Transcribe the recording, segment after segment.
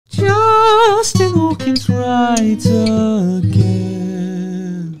Hawkins rides again.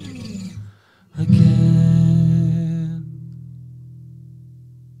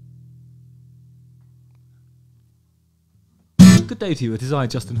 Good day to you, it is I,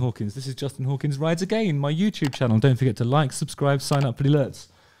 Justin Hawkins. This is Justin Hawkins Rides Again, my YouTube channel. Don't forget to like, subscribe, sign up for the alerts.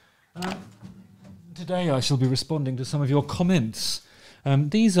 Today I shall be responding to some of your comments.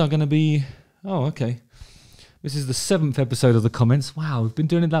 These are going to be... Oh, okay. This is the 7th episode of the comments. Wow, we've been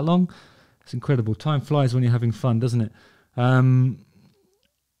doing it that long? It's incredible. Time flies when you're having fun, doesn't it?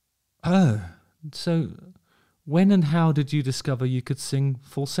 So when and how did you discover you could sing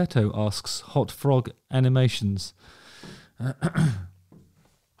falsetto, asks Hot Frog Animations.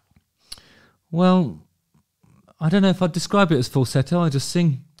 Well, I don't know if I'd describe it as falsetto. I just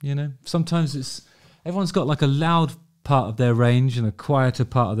sing, you know. Sometimes it's... Everyone's got like a loud part of their range and a quieter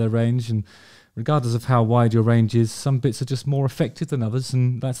part of their range, and regardless of how wide your range is, some bits are just more effective than others,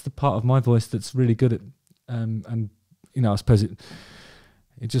 and that's the part of my voice that's really good at... and, you know, I suppose it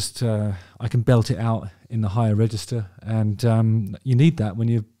just... I can belt it out in the higher register, and you need that when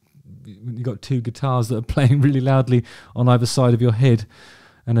you've got two guitars that are playing really loudly on either side of your head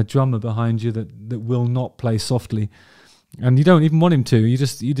and a drummer behind you that will not play softly, and you don't even want him to. You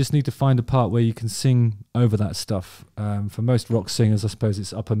just need to find a part where you can sing over that stuff. For most rock singers, I suppose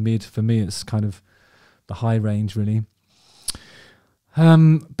it's upper mid. For me, it's kind of the high range, really.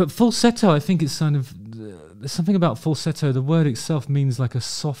 But falsetto, I think it's kind of... There's something about falsetto. The word itself means like a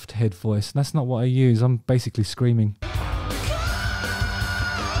soft head voice, and that's not what I use. I'm basically screaming.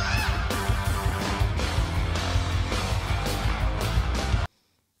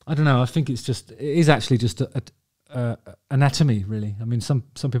 I don't know. I think it is actually just anatomy, really. I mean, some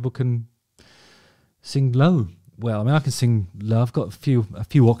people can sing low. Well, I mean, I can sing low. I've got a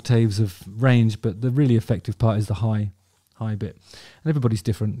few octaves of range, but the really effective part is the high bit. And everybody's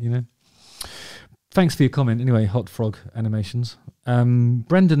different, you know. Thanks for your comment. Anyway, Hot Frog Animations.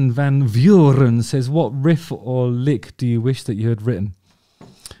 Brendan Van Vuren says, "What riff or lick do you wish that you had written?"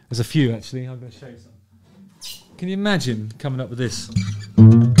 There's a few, actually. I'm going to show you some. Can you imagine coming up with this?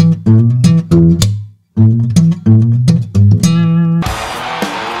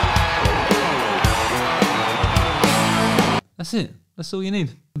 That's it. That's all you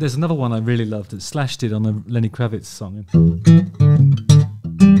need. There's another one I really loved that Slash did on a Lenny Kravitz song.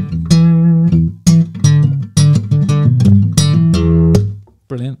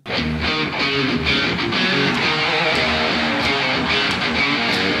 Brilliant.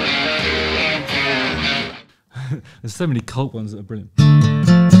 There's so many cult ones that are brilliant.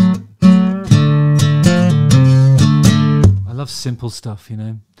 I love simple stuff, you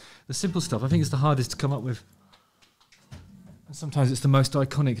know. The simple stuff, I think, is the hardest to come up with. And sometimes it's the most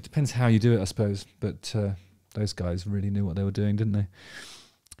iconic. It depends how you do it, I suppose. But those guys really knew what they were doing, didn't they?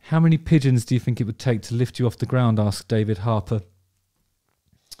 How many pigeons do you think it would take to lift you off the ground, asked David Harper.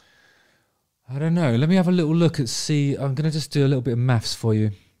 I don't know. Let me have a little look and see. I'm going to just do a little bit of maths for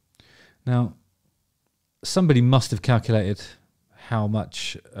you. Now, somebody must have calculated how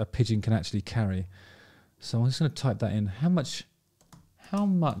much a pigeon can actually carry. So I'm just going to type that in. How much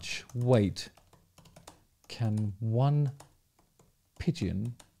weight can one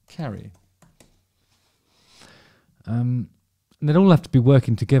pigeon carry? They'd all have to be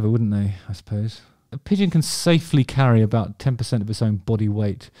working together, wouldn't they, I suppose? A pigeon can safely carry about 10% of its own body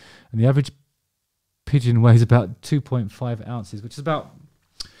weight, and the average pigeon weighs about 2.5 ounces, which is about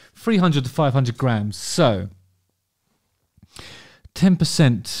 300 to 500 grams. So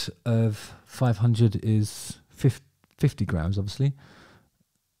 10% of 500 is 50 grams, obviously.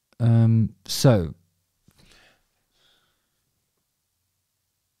 So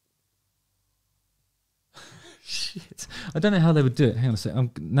shit, I don't know how they would do it. Hang on a sec.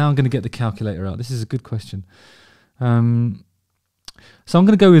 Now I'm going to get the calculator out. This is a good question. So I'm going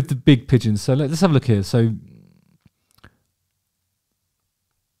to go with the big pigeons. So let's have a look here. So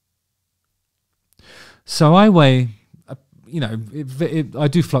I weigh, you know, I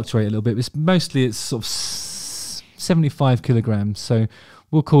do fluctuate a little bit. It's sort of 75 kilograms. So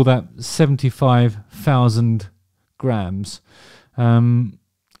we'll call that 75,000 grams.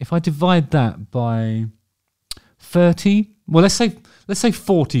 If I divide that by 30, well, let's say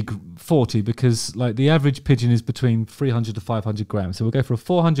 40, because like the average pigeon is between 300 to 500 grams. So we'll go for a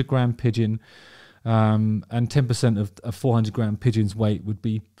 400 gram pigeon, and 10% of a 400 gram pigeon's weight would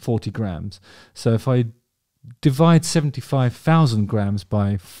be 40 grams. So if I divide 75,000 grams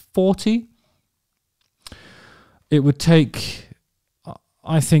by 40, it would take,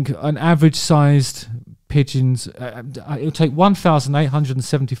 I think, an average sized pigeons, it would take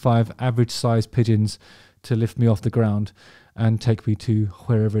 1,875 average sized pigeons to lift me off the ground and take me to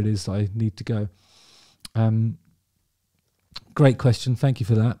wherever it is I need to go. Great question. Thank you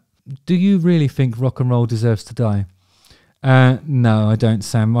for that. Do you really think rock and roll deserves to die? No, I don't,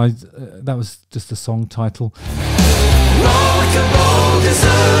 Sam. That was just a song title. Rock and roll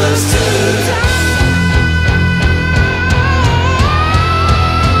deserves to die.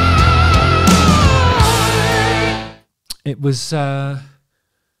 It was.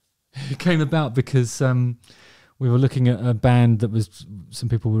 It came about because we were looking at a band that was some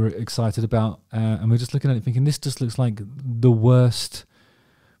people were excited about, and we were just looking at it thinking, this just looks like the worst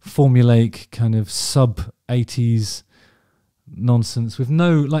formulaic kind of sub-80s nonsense with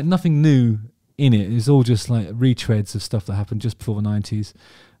nothing new in it. It's all just like retreads of stuff that happened just before the 90s.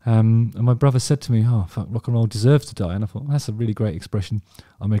 And my brother said to me, "Oh, fuck, rock and roll deserves to die." And I thought, well, that's a really great expression.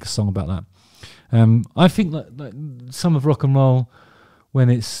 I'll make a song about that. I think like some of rock and roll, when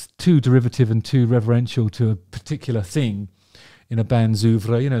it's too derivative and too reverential to a particular thing in a band's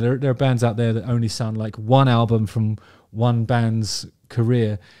oeuvre, there are bands out there that only sound like one album from one band's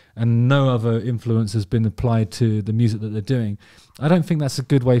career and no other influence has been applied to the music that they're doing. I don't think that's a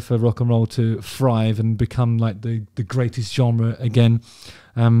good way for rock and roll to thrive and become like the greatest genre again.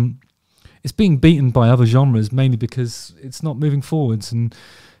 It's being beaten by other genres mainly because it's not moving forwards, and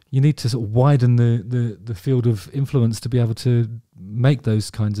you need to sort of widen the field of influence to be able to make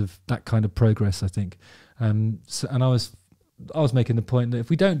that kind of progress, I think. And I was making the point that if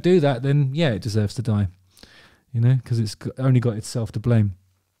we don't do that, then yeah, it deserves to die, because it's only got itself to blame.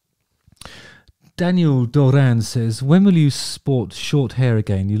 Daniel Doran says, "When will you sport short hair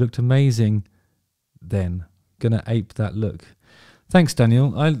again? You looked amazing then. Gonna ape that look." Thanks,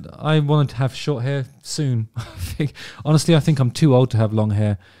 Daniel. I wanted to have short hair soon. Honestly, I think I'm too old to have long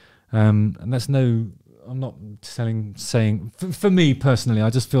hair. And that's I'm not saying for me personally,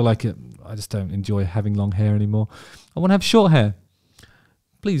 I just feel like I just don't enjoy having long hair anymore. I want to have short hair.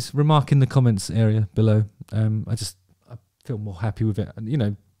 Please remark in the comments area below. I feel more happy with it. And,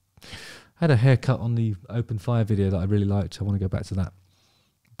 I had a haircut on the Open Fire video that I really liked. I want to go back to that.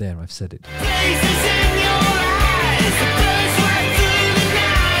 There, I've said it.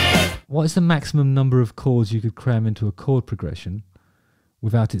 What is the maximum number of chords you could cram into a chord progression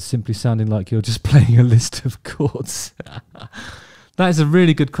without it simply sounding like you're just playing a list of chords? That is a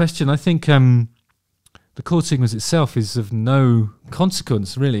really good question. I think the chord sequence itself is of no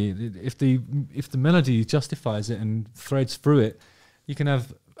consequence, really. If the melody justifies it and threads through it, you can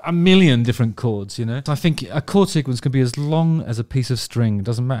have a million different chords, I think a chord sequence can be as long as a piece of string. It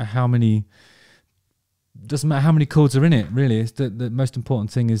doesn't matter how many chords are in it, really. It's the most important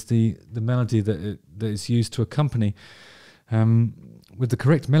thing is the melody that is used to accompany. With the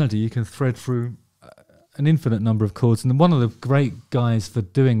correct melody, you can thread through an infinite number of chords. And one of the great guys for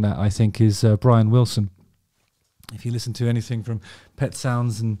doing that, I think, is Brian Wilson. If you listen to anything from Pet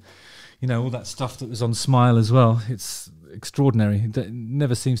Sounds and, all that stuff that was on Smile as well, it's extraordinary. It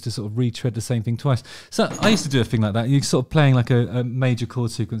never seems to sort of retread the same thing twice. So I used to do a thing like that. You're sort of playing like a major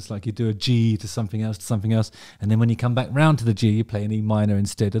chord sequence, like you do a G to something else, and then when you come back round to the G, you play an E minor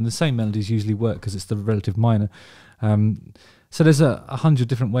instead, and the same melodies usually work because it's the relative minor. So there's 100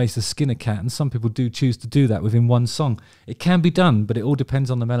 different ways to skin a cat, and some people do choose to do that within one song. It can be done, but it all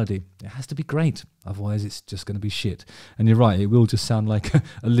depends on the melody. It has to be great, otherwise it's just going to be shit. And you're right, it will just sound like a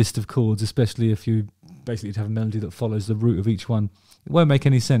list of chords, especially if you basically have a melody that follows the root of each one. It won't make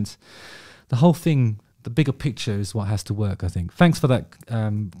any sense. The whole thing, the bigger picture is what has to work, I think. Thanks for that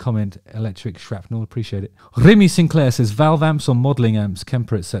comment, Electric Shrapnel, appreciate it. Remy Sinclair says, valve amps or modelling amps,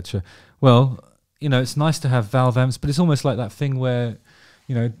 Kemper, etc. Well, it's nice to have valve amps, but it's almost like that thing where,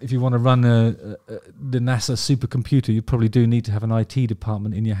 if you want to run the NASA supercomputer, you probably do need to have an IT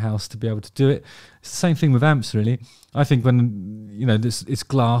department in your house to be able to do it. It's the same thing with amps, really. I think when, it's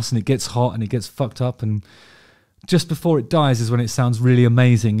glass and it gets hot and it gets fucked up, and just before it dies is when it sounds really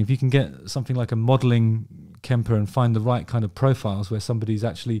amazing. If you can get something like a modelling Kemper and find the right kind of profiles where somebody's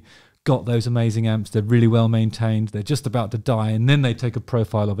actually got those amazing amps, they're really well maintained, they're just about to die, and then they take a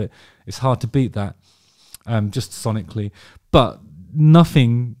profile of it, it's hard to beat that, just sonically. But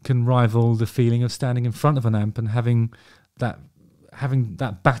nothing can rival the feeling of standing in front of an amp and having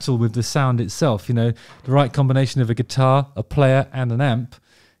that battle with the sound itself. The right combination of a guitar, a player, and an amp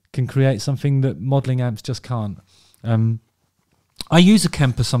can create something that modelling amps just can't. I use a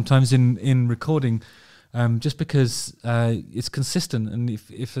Kemper sometimes in recording, just because it's consistent, and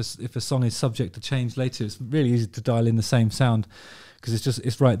if a song is subject to change later, it's really easy to dial in the same sound because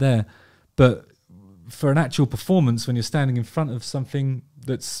it's right there. But for an actual performance, when you're standing in front of something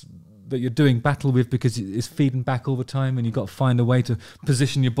that's that you're doing battle with, because it's feeding back all the time, and you've got to find a way to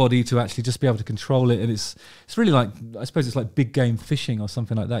position your body to actually just be able to control it. And it's really like, I suppose it's like big game fishing or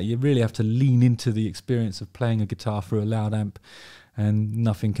something like that. You really have to lean into the experience of playing a guitar through a loud amp, and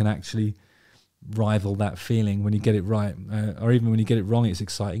nothing can actually rival that feeling when you get it right, or even when you get it wrong. It's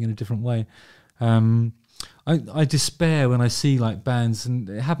exciting in a different way. I despair when I see like bands, and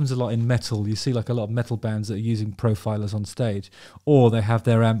it happens a lot in metal. You see like a lot of metal bands that are using profilers on stage, or they have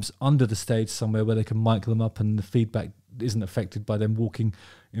their amps under the stage somewhere where they can mic them up, and the feedback isn't affected by them walking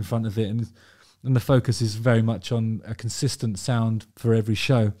in front of it, and the focus is very much on a consistent sound for every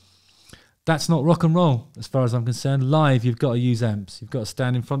show. That's not rock and roll as far as I'm concerned. Live, you've got to use amps. You've got to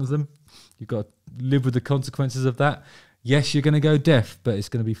stand in front of them. You've got to live with the consequences of that. Yes, you're going to go deaf, but it's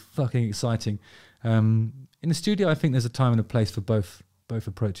going to be fucking exciting. In the studio, I think there's a time and a place for both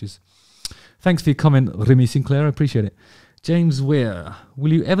approaches. Thanks for your comment, Remy Sinclair. I appreciate it. James Weir,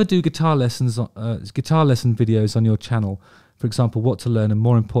 will you ever do guitar lesson videos on your channel? For example, what to learn, and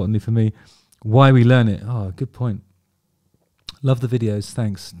more importantly for me, why we learn it. Oh, good point. Love the videos.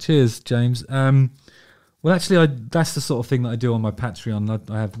 Thanks. Cheers, James. Well, actually, that's the sort of thing that I do on my Patreon.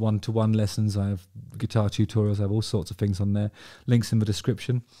 I have one-to-one lessons. I have guitar tutorials. I have all sorts of things on there. Links in the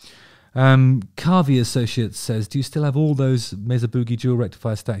description. Carvey Associates says, do you still have all those Mesa Boogie dual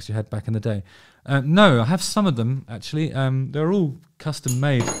rectifier stacks you had back in the day? No, I have some of them, actually. They're all custom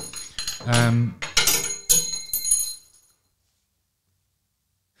made.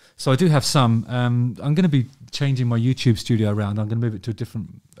 So I do have some. I'm going to be changing my YouTube studio around. I'm going to move it to a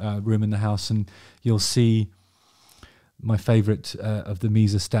different room in the house, and you'll see my favourite of the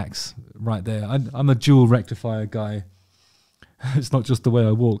Mesa stacks right there. I'm a dual rectifier guy. It's not just the way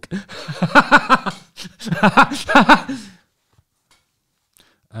I walk. Oh,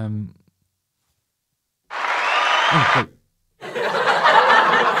 wait.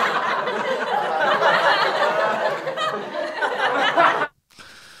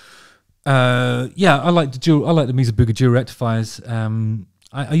 Yeah, I like the Mesa Boogie dual rectifiers.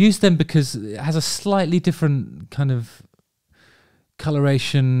 I use them because it has a slightly different kind of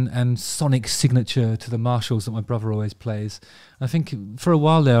coloration and sonic signature to the Marshalls that my brother always plays. I think for a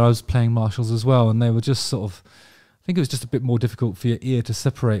while there I was playing Marshalls as well, and they were just sort of, I think it was just a bit more difficult for your ear to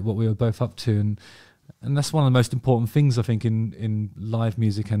separate what we were both up to, and that's one of the most important things I think in live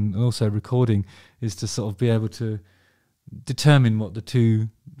music and also recording, is to sort of be able to determine what the two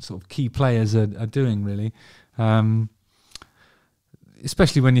sort of key players are doing, really.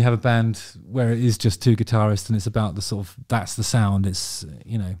 Especially when you have a band where it is just two guitarists and it's about the sort of, that's the sound. It's,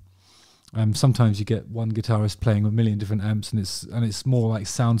 you know, sometimes you get one guitarist playing a million different amps, and it's more like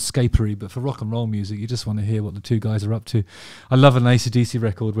soundscapery. But for rock and roll music, you just want to hear what the two guys are up to. I love an AC/DC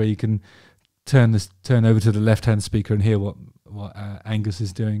record where you can turn over to the left-hand speaker and hear what Angus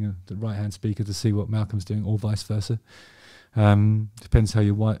is doing, and the right-hand speaker to see what Malcolm's doing, or vice versa. Depends how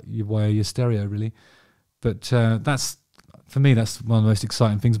you wire your stereo, really. But that's, for me, that's one of the most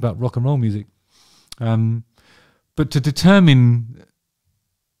exciting things about rock and roll music. But to determine,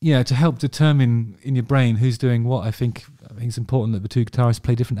 to help determine in your brain who's doing what, I think it's important that the two guitarists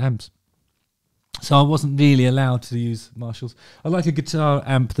play different amps. So I wasn't really allowed to use Marshalls. I like a guitar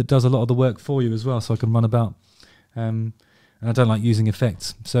amp that does a lot of the work for you as well, so I can run about. And I don't like using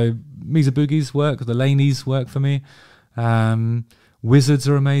effects. So Mesa Boogies work, the Laneys work for me. Wizards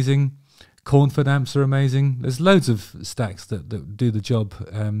are amazing. Cornford amps are amazing. There's loads of stacks that do the job.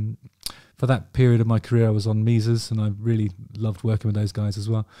 For that period of my career, I was on Mesas, and I really loved working with those guys as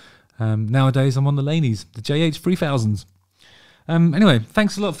well. Nowadays, I'm on the Laneys, the JH3000s. Anyway,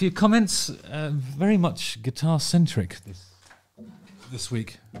 thanks a lot for your comments. Very much guitar-centric this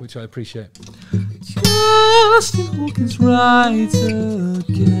week, which I appreciate. Justin Hawkins writes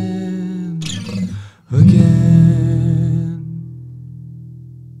again.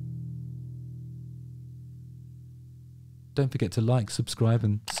 Don't forget to like, subscribe,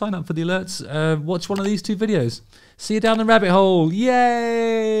 and sign up for the alerts. Watch one of these two videos. See you down the rabbit hole. Yay!